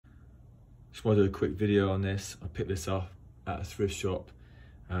Just want to do a quick video on this. I picked this up at a thrift shop.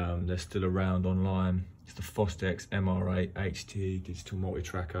 They're still around online. It's the Fostex MR-8 HT digital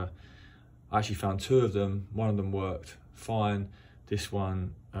multi-tracker. I actually found two of them. One of them worked fine. This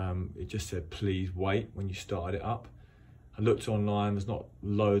one, it just said please wait when you started it up. I looked online, there's not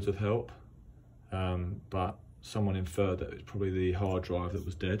loads of help, but someone inferred that it was probably the hard drive that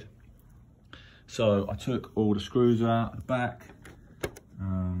was dead. So I took all the screws out the back,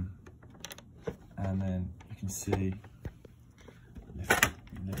 and then you can see,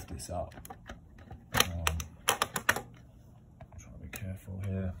 lift this up. I'm trying to be careful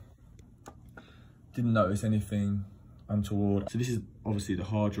here. Didn't notice anything untoward. So this is obviously the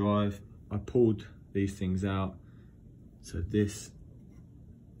hard drive. I pulled these things out. So this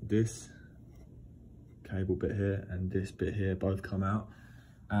cable bit here and this bit here both come out.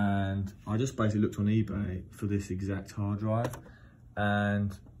 And I just basically looked on eBay for this exact hard drive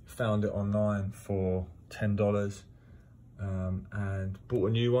and found it online for $10, and bought a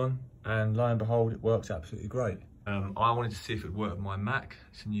new one, and lo and behold, it works absolutely great. I wanted to see if it would work with my Mac.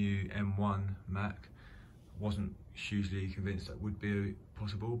 It's a new M1 Mac. Wasn't hugely convinced that would be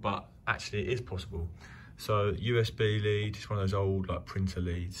possible, but actually it is possible. So USB lead, it's one of those old like printer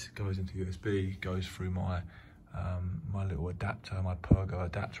leads, goes into USB, goes through my my little adapter, my Pergo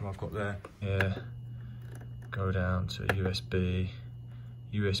adapter I've got there. Yeah, go down to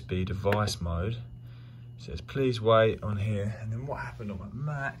USB device mode. It says please wait on here, and then what happened on my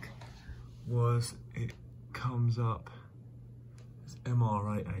Mac was it comes up as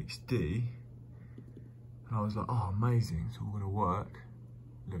MR-8 HD, and I was like, oh amazing, it's all gonna work.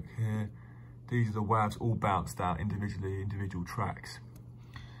 Look here, these are the WAVs all bounced out individually, individual tracks.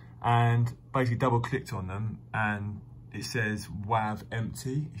 And basically double clicked on them and it says WAV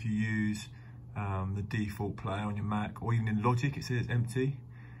empty. If you use the default player on your Mac, or even in Logic, it says empty.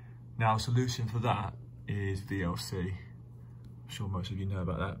 Now a solution for that is VLC. I'm sure most of you know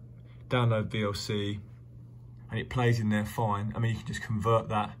about that. Download VLC and it plays in there fine. I mean, you can just convert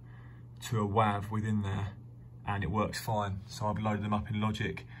that to a WAV within there and it works fine. So I've loaded them up in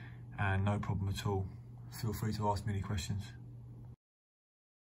Logic and no problem at all. Feel free to ask me any questions.